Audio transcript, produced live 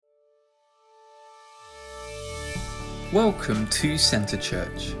Welcome to Centre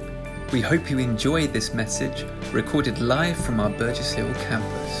Church. We hope you enjoy this message recorded live from our Burgess Hill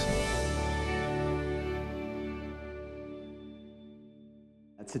campus.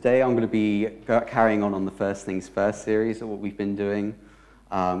 Today I'm going to be carrying on the First Things First series of what we've been doing,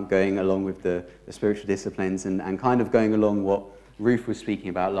 going along with the spiritual disciplines and kind of going along what Ruth was speaking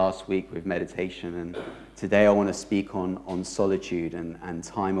about last week with meditation. And today I want to speak on solitude and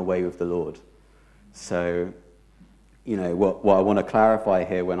time away with the Lord. So, you know, what I want to clarify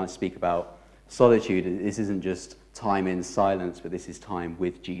here when I speak about solitude, this isn't just time in silence, but this is time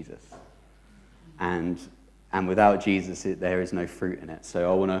with Jesus. And without Jesus, there is no fruit in it.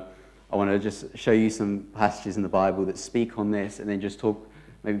 So I want to just show you some passages in the Bible that speak on this, and then just talk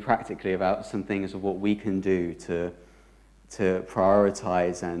maybe practically about some things of what we can do to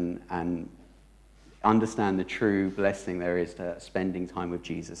prioritize and understand the true blessing there is to spending time with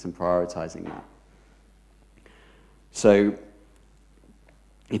Jesus and prioritizing that. So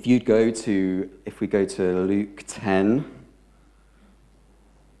if we go to Luke 10,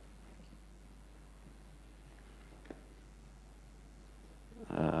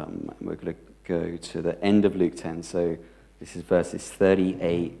 we're going to go to the end of Luke 10. So this is verses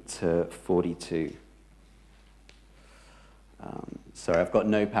 38 to 42. Sorry, I've got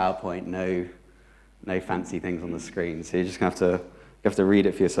no PowerPoint, no fancy things on the screen, so you're just going to have to read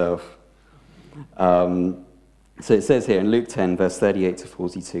it for yourself. So it says here in Luke 10, verse 38 to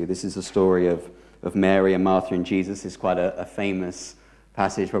 42, this is the story of Mary and Martha and Jesus. It's quite a famous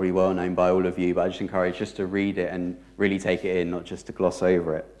passage, probably well known by all of you, but I just encourage just to read it and really take it in, not just to gloss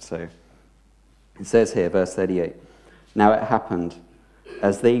over it. So it says here, verse 38, "Now it happened,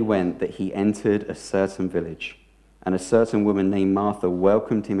 as they went, that he entered a certain village, and a certain woman named Martha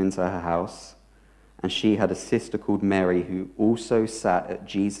welcomed him into her house, and she had a sister called Mary who also sat at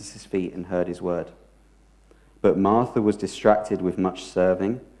Jesus' feet and heard his word. But Martha was distracted with much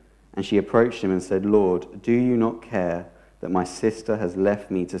serving, and she approached him and said, 'Lord, do you not care that my sister has left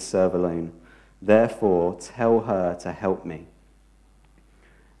me to serve alone? Therefore, tell her to help me.'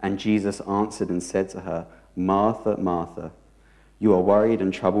 And Jesus answered and said to her, 'Martha, Martha, you are worried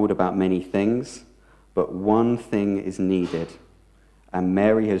and troubled about many things, but one thing is needed, and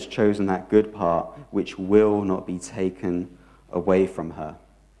Mary has chosen that good part which will not be taken away from her.'"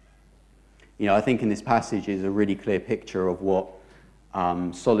 You know, I think in this passage is a really clear picture of what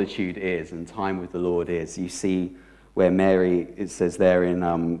solitude is and time with the Lord is. You see where Mary, it says there in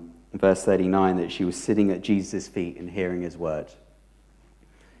verse 39, that she was sitting at Jesus' feet and hearing his word.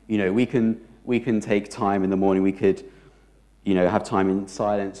 You know, we can take time in the morning, we could, you know, have time in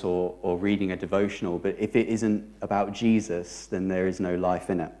silence or reading a devotional, but if it isn't about Jesus, then there is no life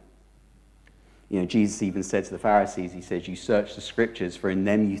in it. You know, Jesus even said to the Pharisees, he says, "You search the scriptures, for in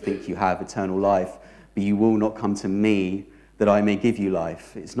them you think you have eternal life, but you will not come to me that I may give you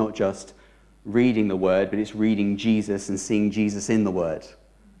life." It's not just reading the word, but it's reading Jesus and seeing Jesus in the word.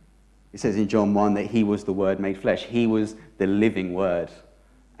 It says in John 1 that he was the word made flesh. He was the living word.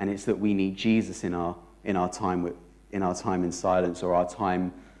 And it's that we need Jesus in our time in silence, or our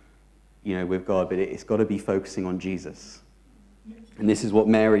time, you know, with God, but it's got to be focusing on Jesus. And this is what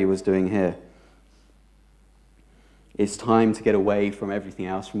Mary was doing here. It's time to get away from everything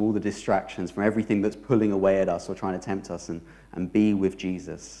else, from all the distractions, from everything that's pulling away at us or trying to tempt us, and be with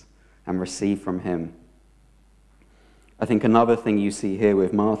Jesus and receive from him. I think another thing you see here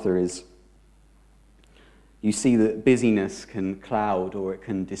with Martha is you see that busyness can cloud or it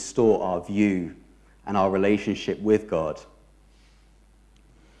can distort our view and our relationship with God.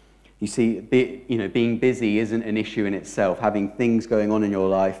 You see, being busy isn't an issue in itself. Having things going on in your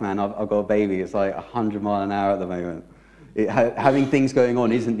life, man, I've got a baby, it's like 100 miles an hour at the moment. Having things going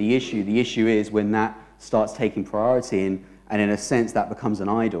on isn't the issue. The issue is when that starts taking priority, and in a sense that becomes an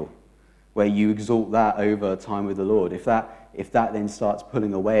idol, where you exalt that over time with the Lord. If that then starts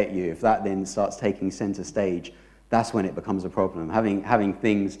pulling away at you, if that then starts taking center stage, that's when it becomes a problem. Having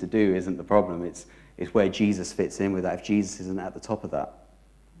things to do isn't the problem. It's where Jesus fits in with that, if Jesus isn't at the top of that.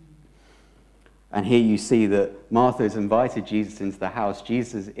 And here you see that Martha has invited Jesus into the house.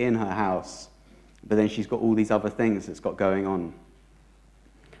 Jesus is in her house, but then she's got all these other things that's got going on.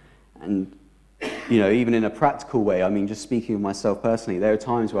 And, you know, even in a practical way, I mean, just speaking of myself personally, there are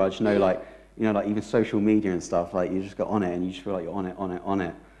times where I just know, like even social media and stuff, like you just go on it and you just feel like you're on it. And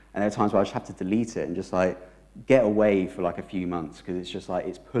there are times where I just have to delete it and just like get away for like a few months, because it's just like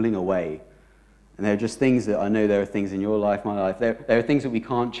it's pulling away. And there are just things that I know, there are things in your life, my life, there are things that we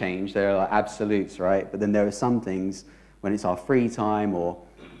can't change. There are like absolutes, right? But then there are some things when it's our free time or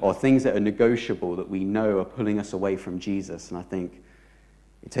things that are negotiable that we know are pulling us away from Jesus. And I think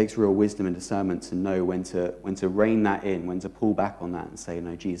It takes real wisdom and discernment to know when to rein that in, when to pull back on that and say,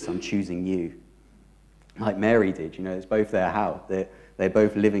 no, Jesus, I'm choosing you. Like Mary did, it's both their house. They're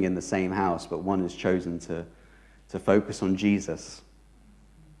both living in the same house, but one has chosen to focus on Jesus.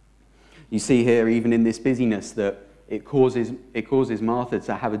 You see here, even in this busyness, that it causes Martha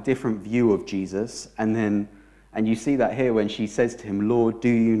to have a different view of Jesus, and you see that here when she says to him, Lord, do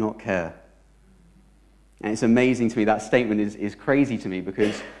you not care? And it's amazing to me, that statement is crazy to me,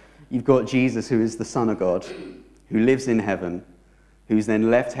 because you've got Jesus, who is the Son of God, who lives in heaven, who's then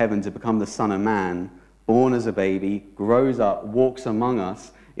left heaven to become the Son of Man, born as a baby, grows up, walks among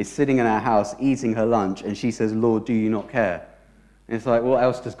us, is sitting in our house eating her lunch, and she says, Lord, do you not care? And it's like, what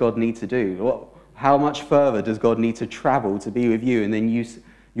else does God need to do? How much further does God need to travel to be with you? And then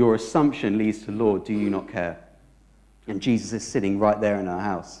your assumption leads to, Lord, do you not care? And Jesus is sitting right there in our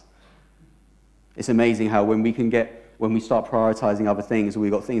house. It's amazing how when we start prioritizing other things, or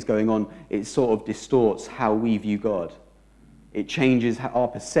we've got things going on, it sort of distorts how we view God. It changes our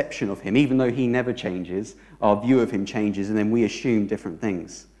perception of him. Even though he never changes, our view of him changes, and then we assume different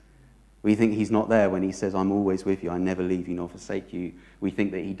things. We think he's not there when he says, I'm always with you, I never leave you nor forsake you. We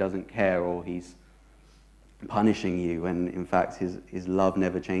think that he doesn't care, or he's punishing you, when in fact his love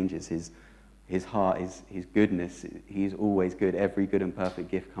never changes. His heart, his goodness, he's always good. Every good and perfect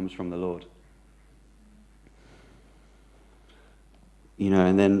gift comes from the Lord.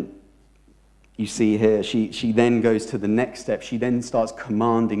 And then you see here, she then goes to the next step. She then starts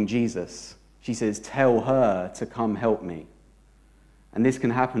commanding Jesus. She says, tell her to come help me. And this can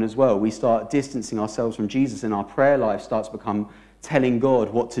happen as well. We start distancing ourselves from Jesus, and our prayer life starts to become telling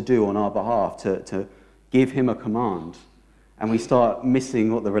God what to do on our behalf, to give him a command. And we start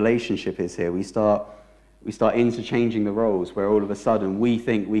missing what the relationship is here. We start interchanging the roles, where all of a sudden we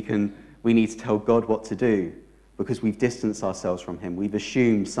think we need to tell God what to do because we've distanced ourselves from him. We've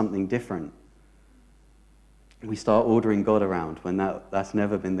assumed something different. We start ordering God around when that's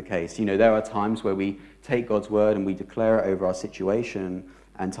never been the case. There are times where we take God's word and we declare it over our situation,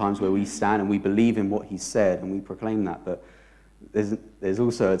 and times where we stand and we believe in what he's said and we proclaim that. But there's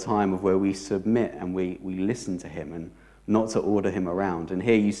also a time of where we submit and we listen to him, and not to order him around. And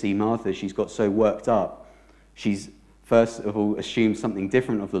here you see Martha, she's got so worked up. She's first of all assumed something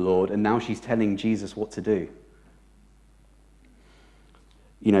different of the Lord, and now she's telling Jesus what to do.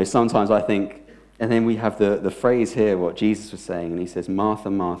 Sometimes I think, and then we have the phrase here, what Jesus was saying, and he says, Martha,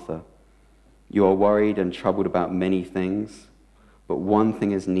 Martha, you are worried and troubled about many things, but one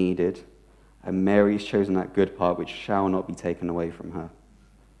thing is needed, and Mary's chosen that good part which shall not be taken away from her.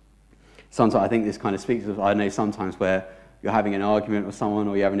 Sometimes I think this kind of speaks of, I know sometimes where you're having an argument with someone,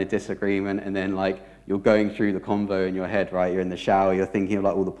 or you're having a disagreement, and then you're going through the convo in your head, right? You're in the shower, you're thinking of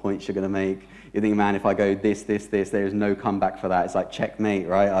all the points you're going to make. You're thinking, man, if I go this, there's no comeback for that. It's like checkmate,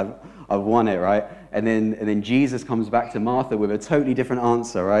 right? I've won it, right? And then Jesus comes back to Martha with a totally different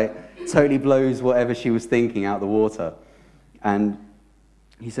answer, right? Totally blows whatever she was thinking out the water. And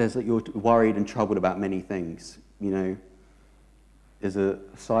he says that you're worried and troubled about many things. There's a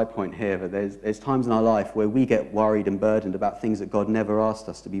side point here, but there's times in our life where we get worried and burdened about things that God never asked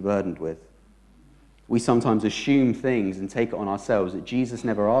us to be burdened with. We sometimes assume things and take it on ourselves that Jesus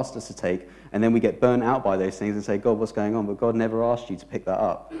never asked us to take, and then we get burnt out by those things and say, God, what's going on? But God never asked you to pick that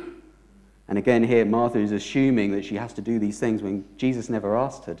up. And again here, Martha is assuming that she has to do these things when Jesus never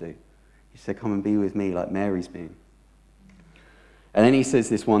asked her to. He said, come and be with me like Mary's been. And then he says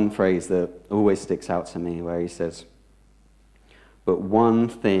this one phrase that always sticks out to me, where he says, but one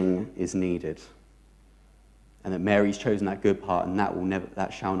thing is needed, and that Mary's chosen that good part, and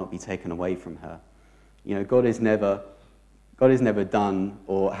that shall not be taken away from her. God is never done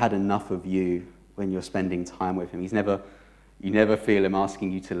or had enough of you when you're spending time with him. You never feel him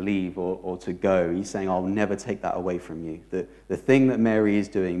asking you to leave or to go. He's saying, I'll never take that away from you. The thing that Mary is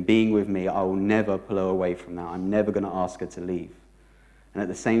doing, being with me, I will never pull her away from that. I'm never going to ask her to leave. And at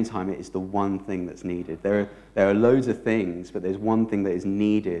the same time, it is the one thing that's needed. There are loads of things, but there's one thing that is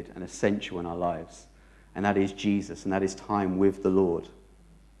needed and essential in our lives, and that is Jesus, and that is time with the Lord.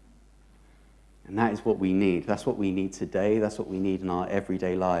 And that is what we need. That's what we need today. That's what we need in our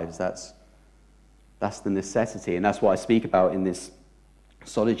everyday lives. That's the necessity, and that's what I speak about in this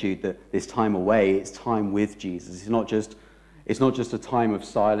solitude, that this time away, it's time with Jesus. It's not just a time of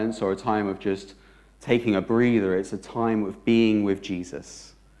silence or a time of just taking a breather. It's a time of being with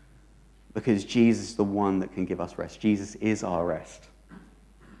Jesus, because Jesus is the one that can give us rest. Jesus is our rest.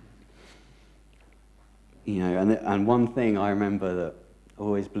 And one thing I remember that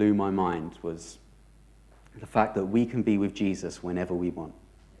always blew my mind was the fact that we can be with Jesus whenever we want.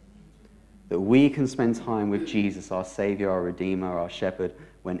 That we can spend time with Jesus, our Savior, our Redeemer, our Shepherd,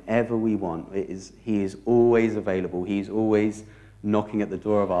 whenever we want. He is always available. He's always knocking at the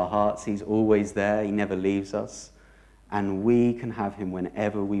door of our hearts. He's always there. He never leaves us. And we can have him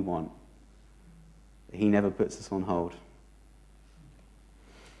whenever we want. He never puts us on hold.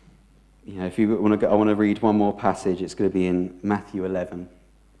 You know, if you want to go, I want to read one more passage. It's going to be in Matthew 11.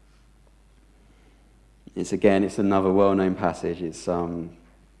 It's another well-known passage. It's let's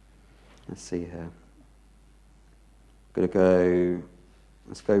see here.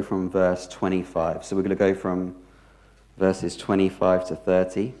 Let's go from verse 25. So we're going to go from verses 25 to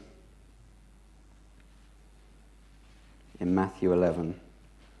 30 in Matthew 11.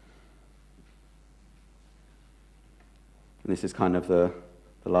 And this is kind of the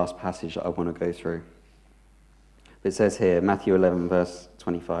last passage that I want to go through. It says here, Matthew 11, verse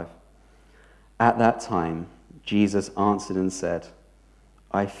 25. At that time, Jesus answered and said,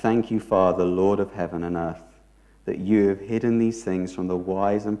 I thank you, Father, Lord of heaven and earth, that you have hidden these things from the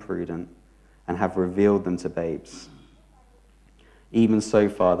wise and prudent and have revealed them to babes. Even so,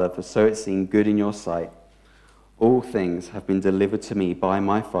 Father, for so it seemed good in your sight. All things have been delivered to me by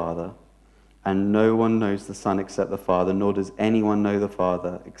my Father, and no one knows the Son except the Father, nor does anyone know the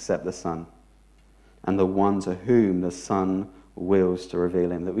Father except the Son, and the one to whom the Son wills to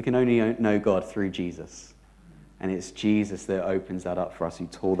reveal him. That we can only know God through Jesus. And it's Jesus that opens that up for us, who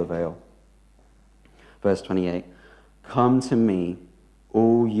tore the veil. Verse 28, come to me,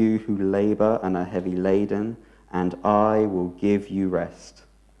 all you who labor and are heavy laden, and I will give you rest.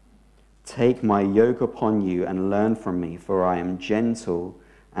 Take my yoke upon you and learn from me, for I am gentle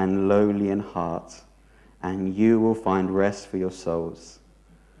and lowly in heart, and you will find rest for your souls.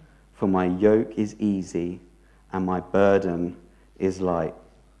 For my yoke is easy and my burden is light.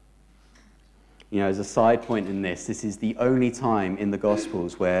 You know, as a side point in this is the only time in the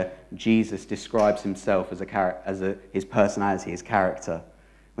Gospels where Jesus describes himself as his personality, his character.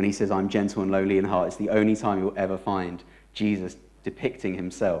 When he says, I'm gentle and lowly in heart, it's the only time you'll ever find Jesus depicting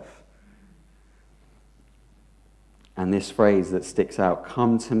himself. And this phrase that sticks out,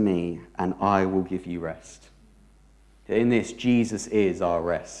 come to me and I will give you rest. In this, Jesus is our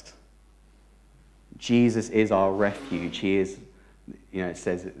rest. Jesus is our refuge. He is, it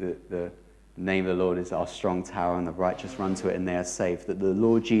says that the name of the Lord is our strong tower and the righteous run to it and they are safe. That the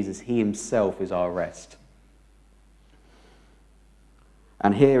Lord Jesus, he himself is our rest.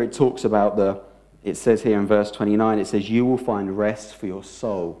 And here it talks about it says here in verse 29, it says, you will find rest for your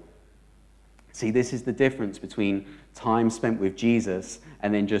soul. See, this is the difference between time spent with Jesus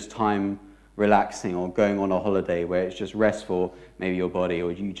and then just time relaxing or going on a holiday where it's just rest for maybe your body,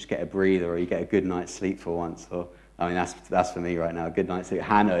 or you just get a breather, or you get a good night's sleep for once. Or that's for me right now. A good night's sleep.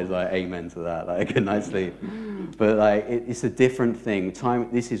 Hannah is like amen to that, like a good night's sleep. But it's a different thing.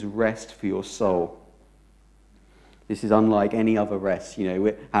 This is rest for your soul. This is unlike any other rest.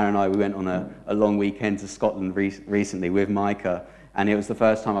 Hannah and I, we went on a long weekend to Scotland recently with Micah, and it was the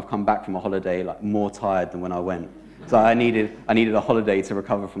first time I've come back from a holiday more tired than when I went. So I needed a holiday to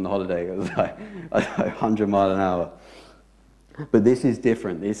recover from the holiday. It was like 100 miles an hour. But this is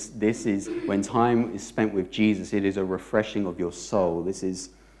different. This is when time is spent with Jesus, it is a refreshing of your soul. This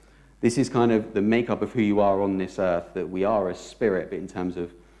is kind of the makeup of who you are on this earth, that we are a spirit, but in terms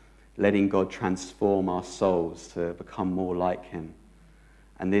of letting God transform our souls to become more like him.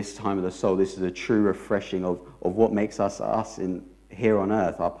 And this time of the soul, this is a true refreshing of what makes us in here on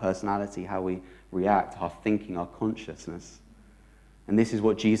earth, our personality, how we react, our thinking, our consciousness. And this is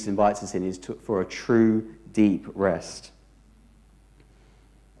what Jesus invites us in, is for a true, deep rest.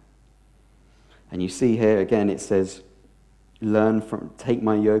 And you see here again, it says, take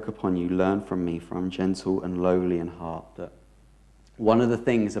my yoke upon you, learn from me, for I'm gentle and lowly in heart. That one of the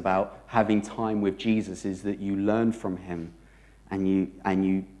things about having time with Jesus is that you learn from him and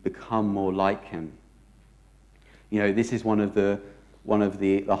you become more like him. This is one of the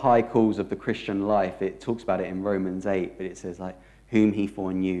high calls of the Christian life. It talks about it in Romans 8, but it says whom he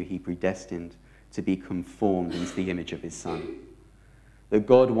foreknew, he predestined to be conformed into the image of his Son. That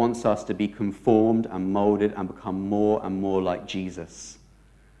God wants us to be conformed and molded and become more and more like Jesus.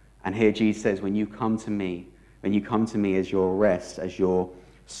 And here Jesus says, when you come to me as your rest, as your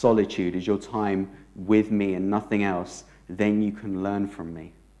solitude, as your time with me and nothing else, then you can learn from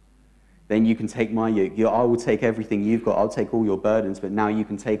me. Then you can take my yoke. I will take everything you've got. I'll take all your burdens, but now you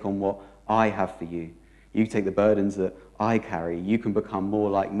can take on what I have for you. You can take the burdens that I carry. You can become more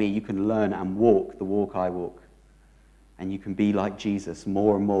like me. You can learn and walk the walk I walk. And you can be like Jesus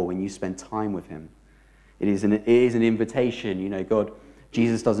more and more when you spend time with him. It is an invitation.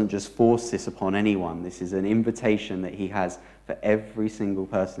 Jesus doesn't just force this upon anyone. This is an invitation that he has for every single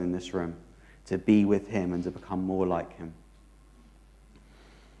person in this room to be with him and to become more like him.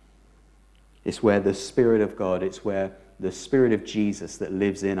 It's where the Spirit of God, it's where the Spirit of Jesus that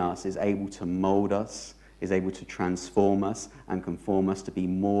lives in us is able to mold us, is able to transform us and conform us to be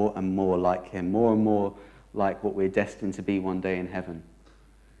more and more like him, more and more like what we're destined to be one day in heaven.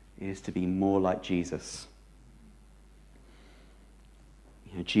 It is to be more like Jesus.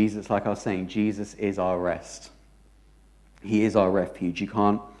 Jesus, like I was saying, Jesus is our rest. He is our refuge. You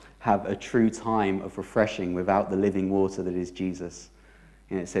can't have a true time of refreshing without the living water that is Jesus.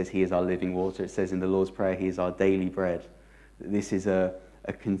 It says he is our living water. It says in the Lord's Prayer, he is our daily bread. This is a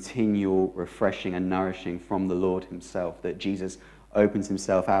continual refreshing and nourishing from the Lord himself, that Jesus opens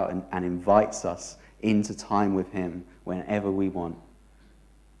himself out and invites us into time with him whenever we want.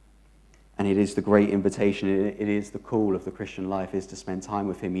 And it is the great invitation, it is the call of the Christian life, is to spend time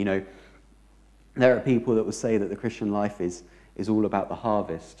with him. There are people that will say that the Christian life is all about the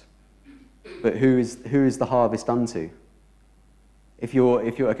harvest. But who is the harvest unto? If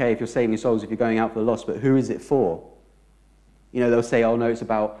you're saving souls, if you're going out for the lost, but who is it for? They'll say, oh no, it's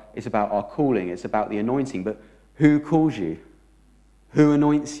about our calling, it's about the anointing, but who calls you? Who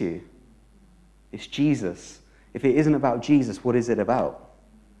anoints you? It's Jesus. If it isn't about Jesus, what is it about?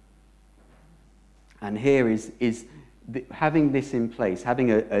 And here is having this in place,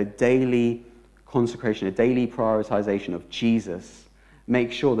 having a daily consecration, a daily prioritization of Jesus,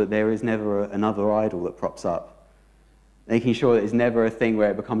 make sure that there is never another idol that props up. Making sure that it's never a thing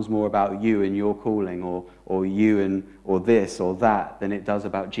where it becomes more about you and your calling or you or this or that than it does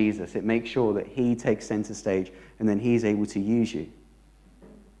about Jesus. It makes sure that he takes center stage and then he's able to use you.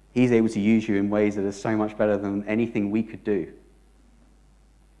 He's able to use you in ways that are so much better than anything we could do.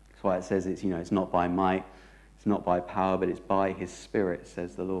 That's why it says it's not by might, it's not by power, but it's by his Spirit,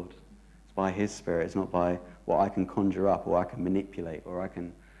 says the Lord. It's by his Spirit. It's not by what I can conjure up or I can manipulate or I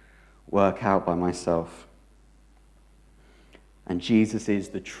can work out by myself. And Jesus is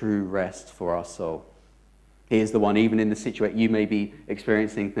the true rest for our soul. He is the one, even in the situation, you may be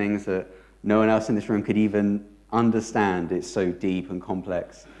experiencing things that no one else in this room could even understand. It's so deep and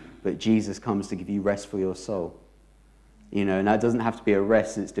complex. But Jesus comes to give you rest for your soul. And that doesn't have to be a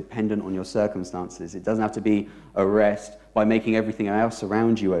rest that's dependent on your circumstances. It doesn't have to be a rest by making everything else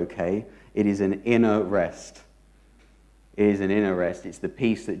around you okay. It is an inner rest. It is an inner rest. It's the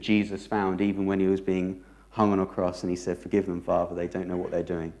peace that Jesus found even when he was being hung on a cross and he said, forgive them, Father, they don't know what they're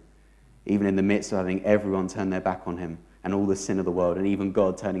doing. Even in the midst of having everyone turn their back on him and all the sin of the world and even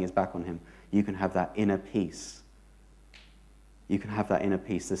God turning his back on him, you can have that inner peace. You can have that inner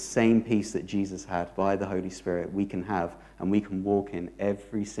peace, the same peace that Jesus had by the Holy Spirit, we can have and we can walk in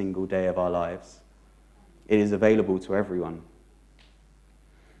every single day of our lives. It is available to everyone.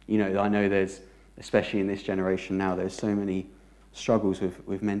 I know there's, especially in this generation now, there's so many struggles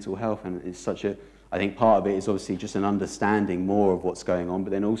with mental health, and it's I think part of it is obviously just an understanding more of what's going on, but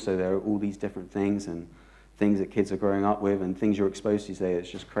then also there are all these different things and things that kids are growing up with and things you're exposed to today. It's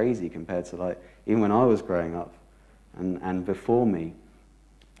just crazy compared to even when I was growing up and before me.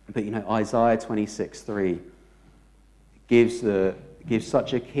 But Isaiah 26:3 gives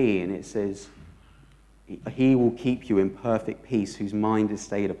such a key, and it says, he will keep you in perfect peace whose mind is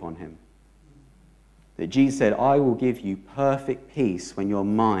stayed upon him. That Jesus said, I will give you perfect peace when your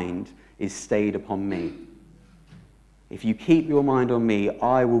mind is stayed upon me. If you keep your mind on me,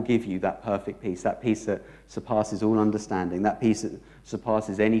 I will give you that perfect peace that surpasses all understanding, that peace that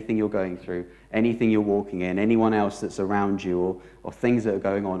surpasses anything you're going through, anything you're walking in, anyone else that's around you, or things that are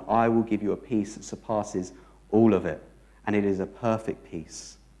going on. I will give you a peace that surpasses all of it, and it is a perfect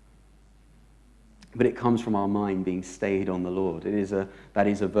peace. But it comes from our mind being stayed on the Lord. That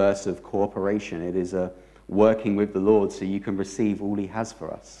is a verse of cooperation. It is a working with the Lord so you can receive all he has for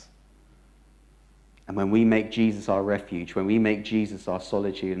us. And when we make Jesus our refuge, when we make Jesus our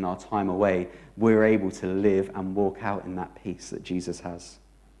solitude and our time away, we're able to live and walk out in that peace that Jesus has.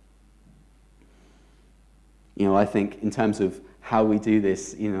 I think in terms of how we do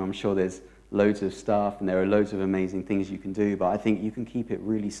this, I'm sure there's loads of stuff and there are loads of amazing things you can do, but I think you can keep it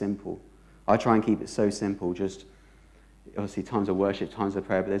really simple. I try and keep it so simple, just obviously times of worship, times of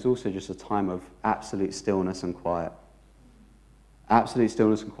prayer, but there's also just a time of absolute stillness and quiet. Absolute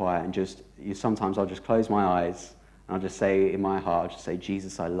stillness and quiet, and sometimes I'll just close my eyes and I'll just say in my heart, I'll just say,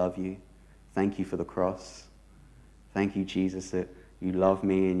 Jesus, I love you. Thank you for the cross. Thank you, Jesus, that you love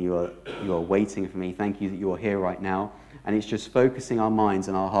me and you are waiting for me. Thank you that you are here right now. And it's just focusing our minds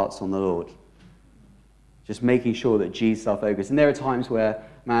and our hearts on the Lord. Just making sure that Jesus is our focus. And there are times where,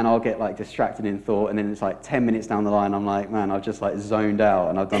 man, I'll get distracted in thought, and then it's 10 minutes down the line, I'm like, man, I've just zoned out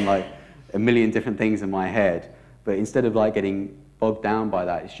and I've done a million different things in my head. But instead of getting bogged down by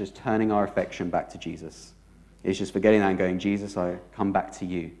that, it's just turning our affection back to Jesus. It's just forgetting that and going, Jesus, I come back to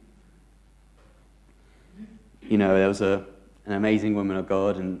you. There was an amazing woman of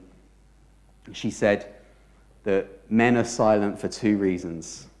God, and she said that men are silent for two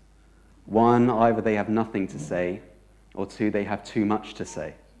reasons. One, either they have nothing to say, or two, they have too much to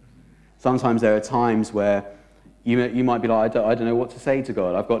say. Sometimes there are times where you might be like, I don't know what to say to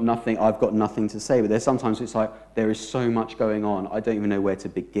God. I've got nothing to say. But there's sometimes it's like, there is so much going on, I don't even know where to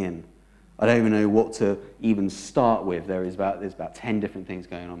begin. I don't even know what to even start with. There's about 10 different things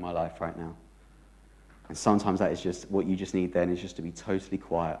going on in my life right now. And sometimes that is just, what you just need then is just to be totally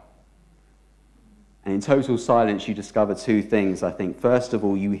quiet. And in total silence, you discover two things, I think. First of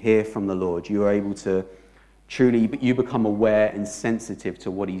all, you hear from the Lord. You are able to you become aware and sensitive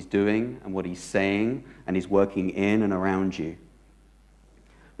to what he's doing and what he's saying, and he's working in and around you.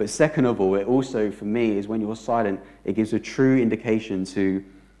 But second of all, it also, for me, is when you're silent, it gives a true indication to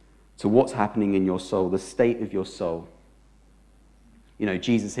what's happening in your soul, the state of your soul.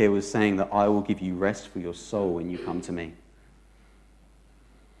 Jesus here was saying that I will give you rest for your soul when you come to me.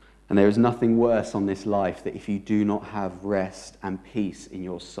 And there is nothing worse on this life that if you do not have rest and peace in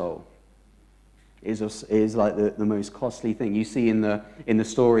your soul. It is like the most costly thing. You see in the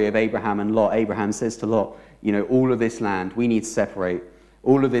story of Abraham and Lot, Abraham says to Lot, all of this land, we need to separate.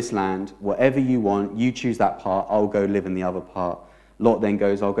 All of this land, whatever you want, you choose that part, I'll go live in the other part. Lot then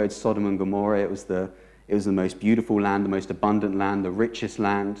goes, I'll go to Sodom and Gomorrah. It was the most beautiful land, the most abundant land, the richest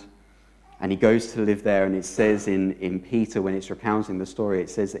land. And he goes to live there, and it says in Peter, when it's recounting the story, it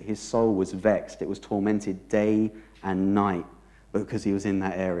says that his soul was vexed. It was tormented day and night because he was in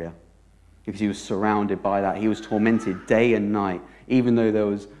that area. Because he was surrounded by that. He was tormented day and night. Even though there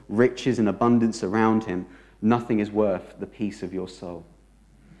was riches and abundance around him, nothing is worth the peace of your soul.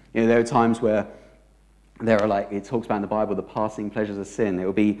 There are times where it talks about in the Bible, the passing pleasures of sin. There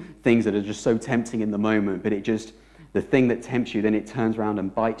will be things that are just so tempting in the moment, but the thing that tempts you, then it turns around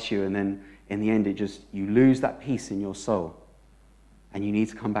and bites you, and then in the end, you lose that peace in your soul. And you need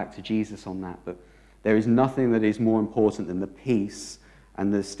to come back to Jesus on that. But there is nothing that is more important than the peace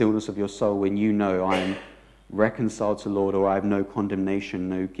and the stillness of your soul when you know I am reconciled to the Lord, or I have no condemnation,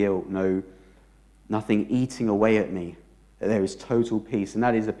 no guilt, nothing eating away at me. There is total peace, and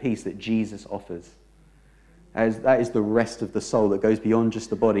that is a peace that Jesus offers. That is the rest of the soul that goes beyond just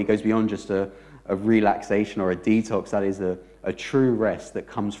the body, goes beyond just a relaxation or a detox. That is a true rest that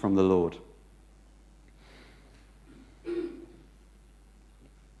comes from the Lord.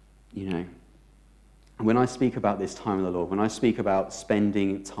 When I speak about this time of the Lord, when I speak about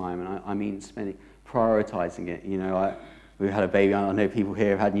spending time, and I mean prioritizing it, we've had a baby. I know people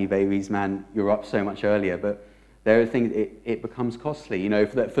here have had new babies. Man, you're up so much earlier, but there are things, it becomes costly.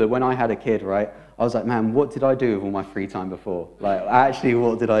 For when I had a kid, right, I was like, man, what did I do with all my free time before? Actually,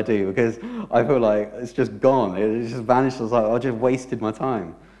 what did I do? Because I feel like it's just gone. It just vanished. I was like, I just wasted my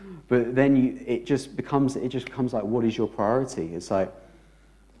time. But then it just becomes like, what is your priority? It's like,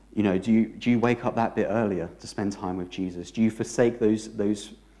 do you wake up that bit earlier to spend time with Jesus? Do you forsake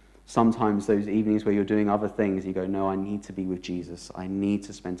sometimes those evenings where you're doing other things? You go, no, I need to be with Jesus. I need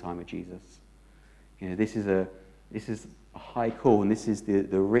to spend time with Jesus. This is a high call, and this is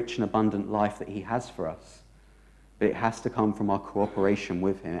the rich and abundant life that he has for us. But it has to come from our cooperation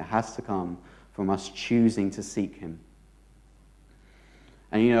with him. It has to come from us choosing to seek him.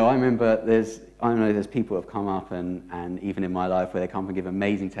 And I remember there's people who have come up and even in my life where they come and give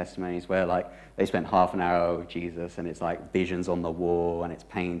amazing testimonies where they spent half an hour with Jesus, and it's like visions on the wall, and it's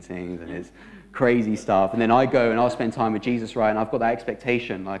paintings, and it's crazy stuff. And then I go and I'll spend time with Jesus, right? And I've got that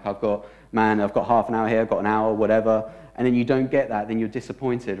expectation, I've got half an hour here, I've got an hour, whatever. And then you don't get that, then you're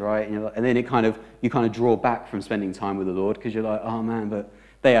disappointed, right? And then you kind of draw back from spending time with the Lord, because you're like, oh man, but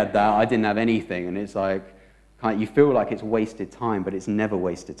they had that, I didn't have anything. And it's like, you feel like it's wasted time, but it's never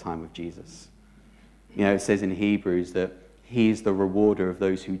wasted time with Jesus. It says in Hebrews that he's the rewarder of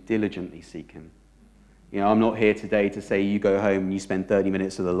those who diligently seek him. I'm not here today to say you go home and you spend 30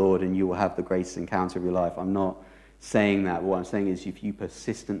 minutes with the Lord and you will have the greatest encounter of your life. I'm not saying that. What I'm saying is if you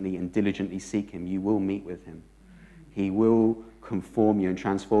persistently and diligently seek him, you will meet with him. He will conform you and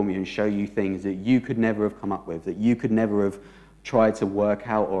transform you and show you things that you could never have come up with, that you could never have tried to work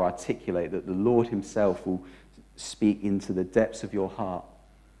out or articulate, that the Lord himself will speak into the depths of your heart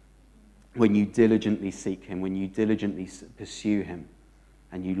when you diligently seek him, when you diligently pursue him,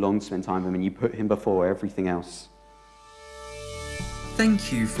 and you long to spend time with him, and you put him before everything else.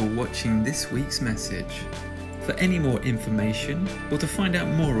 Thank you for watching this week's message. For any more information or to find out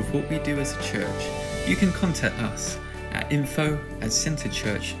more of what we do as a church, you can contact us at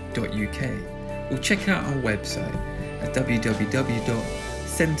info@centrechurch.uk or check out our website at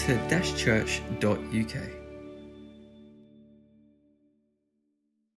www.centre-church.uk.